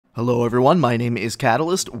Hello everyone, my name is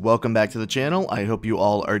Catalyst. Welcome back to the channel. I hope you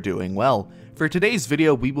all are doing well. For today's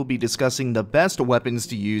video, we will be discussing the best weapons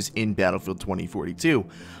to use in Battlefield 2042.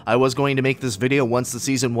 I was going to make this video once the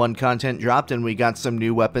Season 1 content dropped and we got some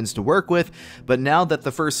new weapons to work with, but now that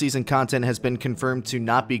the first season content has been confirmed to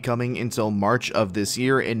not be coming until March of this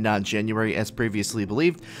year and not January as previously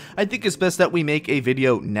believed, I think it's best that we make a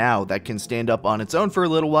video now that can stand up on its own for a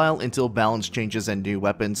little while until balance changes and new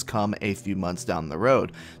weapons come a few months down the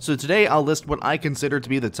road. So today I'll list what I consider to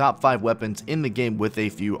be the top 5 weapons in the game with a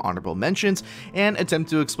few honorable mentions, and attempt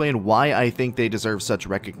to explain why I think they deserve such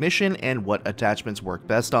recognition and what attachments work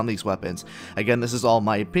best on these weapons. Again, this is all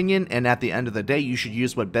my opinion, and at the end of the day, you should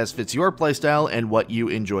use what best fits your playstyle and what you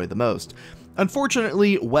enjoy the most.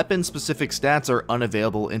 Unfortunately, weapon-specific stats are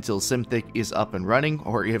unavailable until Symantec is up and running,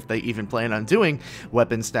 or if they even plan on doing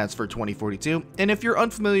weapon stats for 2042, and if you're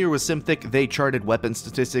unfamiliar with Symantec, they charted weapon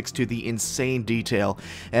statistics to the insane detail,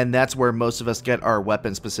 and that's where most of us get our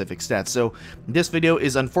weapon-specific stats. So this video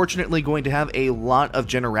is unfortunately going to have a lot of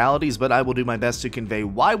generalities, but I will do my best to convey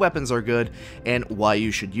why weapons are good and why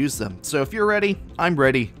you should use them. So if you're ready, I'm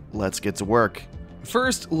ready, let's get to work.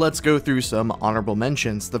 First, let's go through some honorable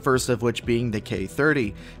mentions, the first of which being the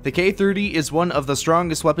K30. The K30 is one of the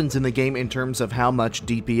strongest weapons in the game in terms of how much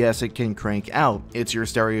DPS it can crank out. It's your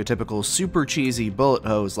stereotypical super cheesy bullet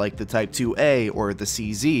hose like the Type 2A or the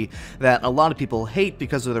CZ that a lot of people hate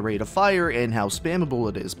because of the rate of fire and how spammable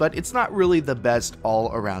it is, but it's not really the best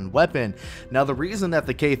all-around weapon. Now, the reason that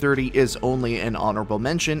the K30 is only an honorable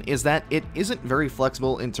mention is that it isn't very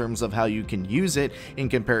flexible in terms of how you can use it in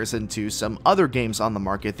comparison to some other games on the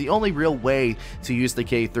market. The only real way to use the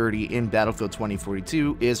K30 in Battlefield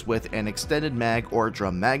 2042 is with an extended mag or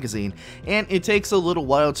drum magazine, and it takes a little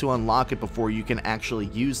while to unlock it before you can actually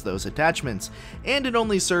use those attachments. And it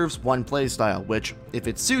only serves one playstyle, which, if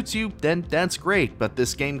it suits you, then that's great, but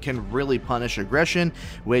this game can really punish aggression,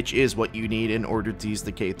 which is what you need in order to use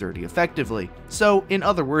the K30 effectively. So, in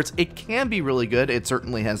other words, it can be really good, it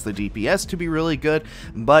certainly has the DPS to be really good,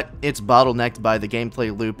 but it's bottlenecked by the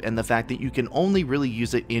gameplay loop and the fact that you can only really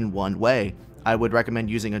use it in one way. I would recommend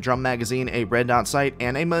using a drum magazine, a red dot sight,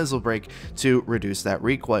 and a muzzle brake to reduce that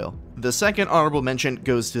recoil. The second honorable mention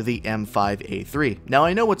goes to the M5A3. Now,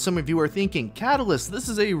 I know what some of you are thinking, Catalyst, this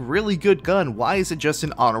is a really good gun, why is it just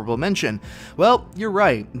an honorable mention? Well, you're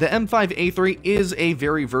right, the M5A3 is a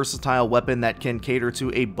very versatile weapon that can cater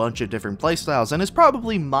to a bunch of different playstyles, and is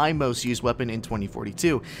probably my most used weapon in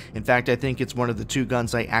 2042. In fact, I think it's one of the 2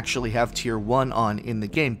 guns I actually have tier 1 on in the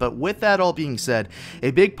game, but with that all being said,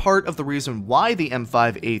 a big part of the reason why the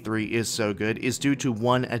M5A3 is so good is due to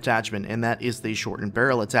one attachment, and that is the shortened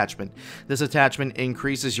barrel attachment. This attachment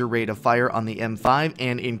increases your rate of fire on the M5,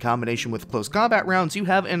 and in combination with close combat rounds, you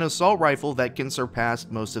have an assault rifle that can surpass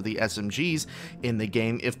most of the SMGs in the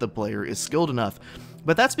game if the player is skilled enough.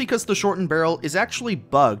 But that's because the shortened barrel is actually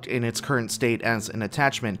bugged in its current state as an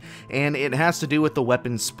attachment, and it has to do with the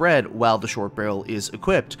weapon spread while the short barrel is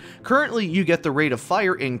equipped. Currently, you get the rate of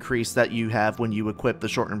fire increase that you have when you equip the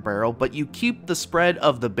shortened barrel, but you keep the spread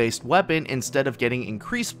of the base weapon instead of getting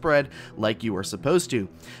increased spread like you are supposed to.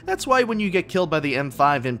 That's why when you get killed by the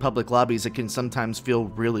M5 in public lobbies, it can sometimes feel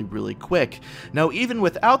really quick. Now, even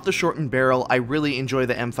without the shortened barrel, I really enjoy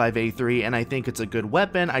the M5A3, and I think it's a good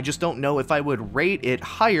weapon. I just don't know if I would rate it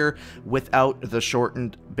higher without the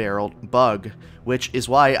shortened barreled bug, which is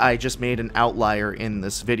why I just made an outlier in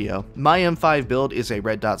this video. My M5 build is a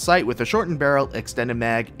red dot sight with a shortened barrel, extended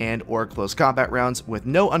mag, and or close combat rounds with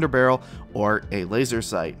no underbarrel or a laser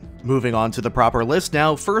sight. Moving on to the proper list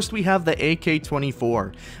now, first we have the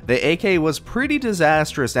AK-24. The AK was pretty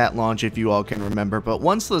disastrous at launch if you all can remember, but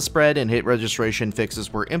once the spread and hit registration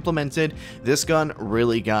fixes were implemented, this gun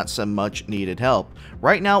really got some much needed help.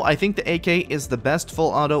 Right now, I think the AK is the best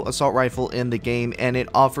full auto assault rifle in the game, and it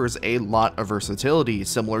offers a lot of versatility,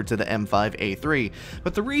 similar to the M5A3.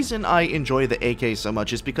 But the reason I enjoy the AK so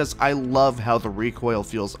much is because I love how the recoil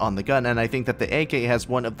feels on the gun, and I think that the AK has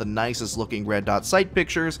one of the nicest looking red dot sight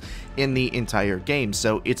pictures in the entire game,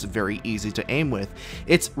 so it's very easy to aim with.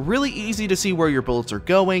 It's really easy to see where your bullets are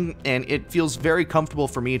going, and it feels very comfortable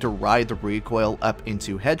for me to ride the recoil up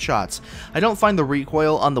into headshots. I don't find the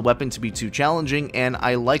recoil on the weapon to be too challenging, and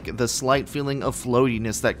I like the slight feeling of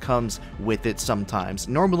floatiness that comes with it sometimes.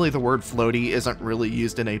 Normally the word floaty isn't really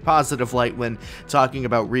used in a positive light when talking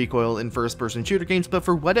about recoil in first-person shooter games, but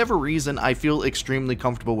for whatever reason I feel extremely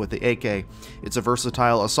comfortable with the AK. It's a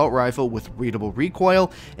versatile assault rifle with readable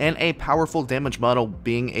recoil and a powerful damage model,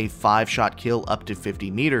 being a 5-shot kill up to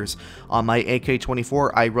 50 meters. On my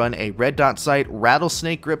AK-24 I run a red dot sight,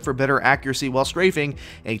 rattlesnake grip for better accuracy while strafing,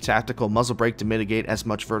 a tactical muzzle brake to mitigate as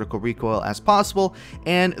much vertical recoil as possible,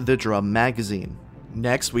 and the drum magazine.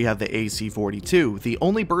 Next, we have the AC-42, the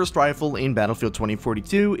only burst rifle in Battlefield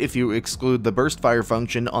 2042 if you exclude the burst fire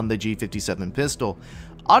function on the G57 pistol.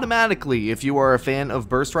 Automatically, if you are a fan of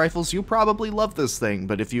burst rifles, you probably love this thing,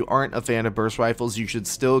 but if you aren't a fan of burst rifles, you should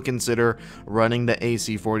still consider running the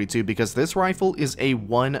AC-42 because this rifle is a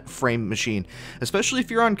one-frame machine, especially if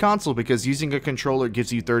you're on console, because using a controller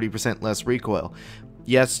gives you 30% less recoil.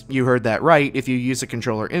 Yes, you heard that right. If you use a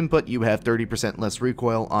controller input, you have 30% less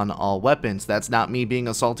recoil on all weapons. That's not me being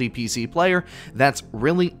a salty PC player. That's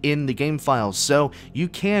really in the game files, so you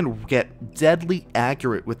can get deadly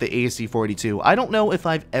accurate with the AC-42. I don't know if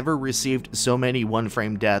I've ever received so many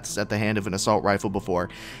one-frame deaths at the hand of an assault rifle before,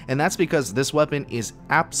 and that's because this weapon is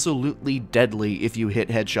absolutely deadly if you hit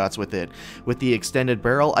headshots with it. With the extended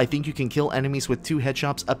barrel, I think you can kill enemies with 2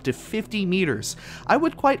 headshots up to 50 meters. I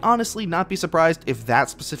would quite honestly not be surprised if that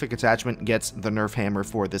specific attachment gets the nerf hammer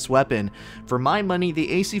for this weapon. For my money, the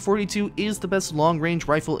AC-42 is the best long-range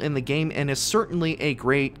rifle in the game and is certainly a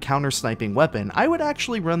great counter-sniping weapon. I would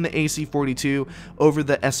actually run the AC-42 over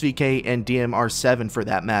the SVK and DMR-7 for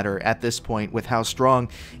that matter at this point with how strong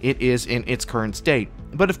it is in its current state.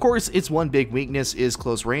 But of course, its one big weakness is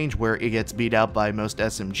close range, where it gets beat out by most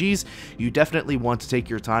SMGs. You definitely want to take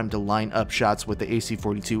your time to line up shots with the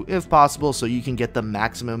AC-42 if possible so you can get the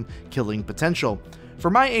maximum killing potential. For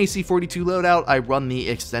my AC-42 loadout, I run the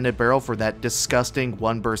extended barrel for that disgusting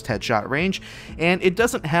one-burst headshot range, and it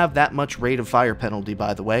doesn't have that much rate of fire penalty,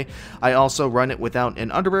 by the way. I also run it without an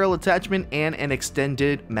underbarrel attachment and an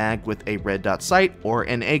extended mag with a red dot sight or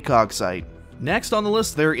an ACOG sight. Next on the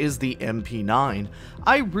list, there is the MP9.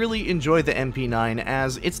 I really enjoy the MP9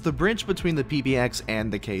 as it's the bridge between the PBX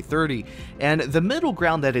and the K30, and the middle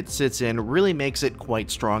ground that it sits in really makes it quite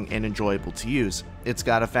strong and enjoyable to use. It's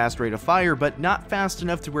got a fast rate of fire, but not fast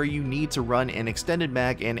enough to where you need to run an extended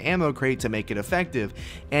mag and ammo crate to make it effective,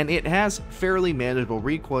 and it has fairly manageable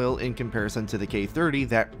recoil in comparison to the K30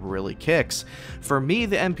 that really kicks. For me,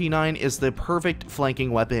 the MP9 is the perfect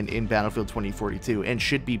flanking weapon in Battlefield 2042 and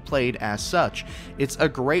should be played as such. It's a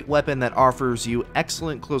great weapon that offers you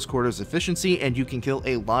excellent close quarters efficiency, and you can kill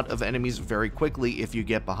a lot of enemies very quickly if you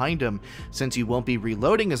get behind them. Since you won't be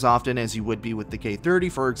reloading as often as you would be with the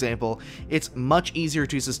K30, for example, it's much easier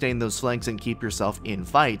to sustain those flanks and keep yourself in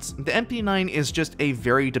fights. The MP9 is just a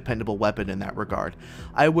very dependable weapon in that regard.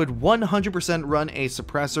 I would 100% run a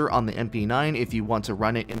suppressor on the MP9 if you want to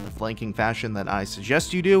run it in the flanking fashion that I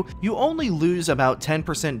suggest you do. You only lose about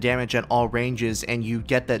 10% damage at all ranges, and you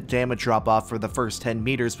get that damage drop off for the first 10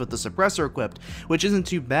 meters with the suppressor equipped, which isn't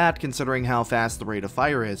too bad considering how fast the rate of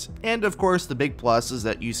fire is. And of course, the big plus is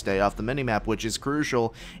that you stay off the minimap, which is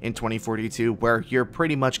crucial in 2042 where you're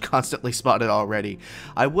pretty much constantly spotted already.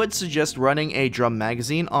 I would suggest running a drum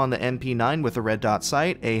magazine on the MP9 with a red dot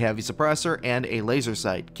sight, a heavy suppressor, and a laser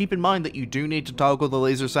sight. Keep in mind that you do need to toggle the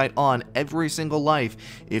laser sight on every single life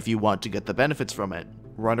if you want to get the benefits from it.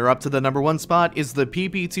 Runner up to the #1 spot is the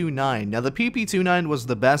PP29. Now the PP29 was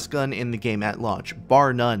the best gun in the game at launch,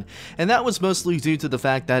 bar none, and that was mostly due to the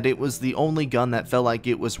fact that it was the only gun that felt like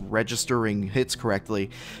it was registering hits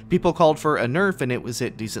correctly. People called for a nerf and it was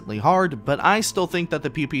hit decently hard, but I still think that the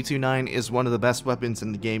PP29 is one of the best weapons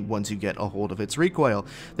in the game once you get a hold of its recoil.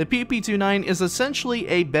 The PP29 is essentially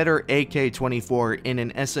a better AK-24 in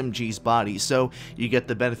an SMG's body, so you get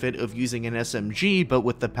the benefit of using an SMG but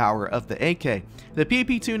with the power of the AK. The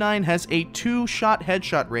PP29 has a 2-shot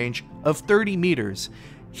headshot range of 30 meters.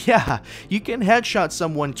 Yeah, you can headshot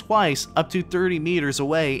someone twice up to 30 meters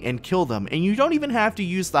away and kill them, and you don't even have to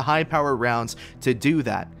use the high power rounds to do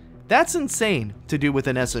that. That's insane to do with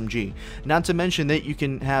an SMG. Not to mention that you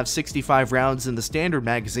can have 65 rounds in the standard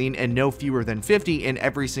magazine and no fewer than 50 in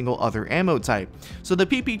every single other ammo type. So the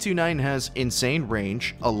PP29 has insane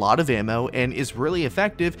range, a lot of ammo, and is really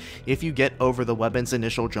effective if you get over the weapon's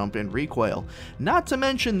initial jump in recoil. Not to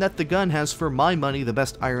mention that the gun has, for my money, the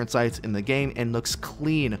best iron sights in the game and looks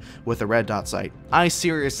clean with a red dot sight. I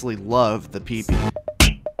seriously love the PP.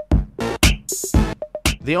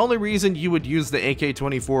 The only reason you would use the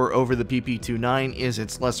AK-24 over the PP-29 is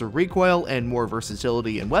its lesser recoil and more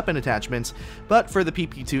versatility in weapon attachments, but for the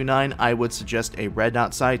PP-29 I would suggest a red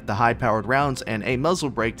dot sight, the high-powered rounds, and a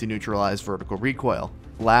muzzle brake to neutralize vertical recoil.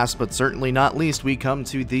 Last but certainly not least, we come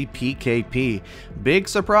to the PKP. Big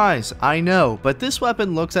surprise, I know, but this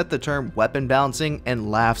weapon looks at the term weapon balancing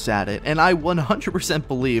and laughs at it, and I 100%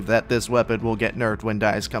 believe that this weapon will get nerfed when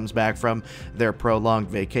DICE comes back from their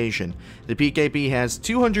prolonged vacation. The PKP has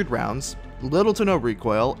 200 rounds, little to no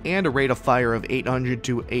recoil, and a rate of fire of 800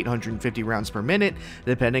 to 850 rounds per minute,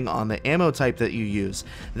 depending on the ammo type that you use.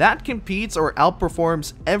 That competes or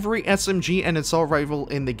outperforms every SMG and assault rifle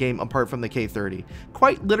in the game apart from the K30.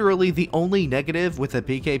 Quite literally, the only negative with the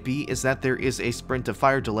PKP is that there is a sprint to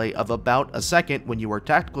fire delay of about a second when you are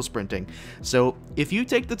tactical sprinting. So if you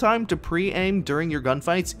take the time to pre-aim during your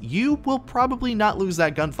gunfights, you will probably not lose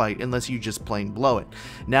that gunfight unless you just plain blow it.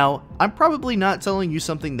 Now, I'm probably not telling you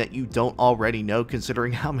something that you don't already know,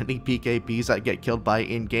 considering how many PKPs I get killed by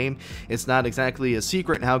in-game. It's not exactly a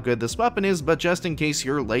secret how good this weapon is, but just in case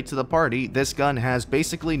you're late to the party, this gun has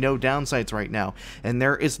basically no downsides right now, and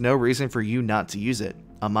there is no reason for you not to use it.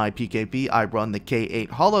 On my PKP, I run the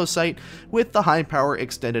K8 hollow sight with the high power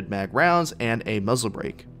extended mag rounds and a muzzle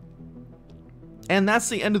brake. And that's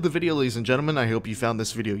the end of the video, ladies and gentlemen. I hope you found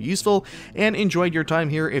this video useful and enjoyed your time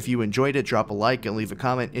here. If you enjoyed it, drop a like and leave a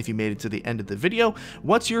comment if you made it to the end of the video.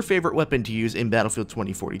 What's your favorite weapon to use in Battlefield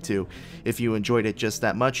 2042? If you enjoyed it just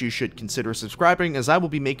that much, you should consider subscribing, as I will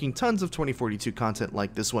be making tons of 2042 content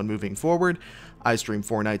like this one moving forward. I stream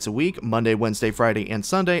 4 nights a week, Monday, Wednesday, Friday, and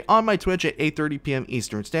Sunday on my Twitch at 8:30 p.m.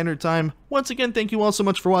 Eastern Standard Time. Once again, thank you all so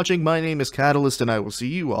much for watching. My name is Catalyst, and I will see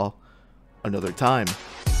you all another time.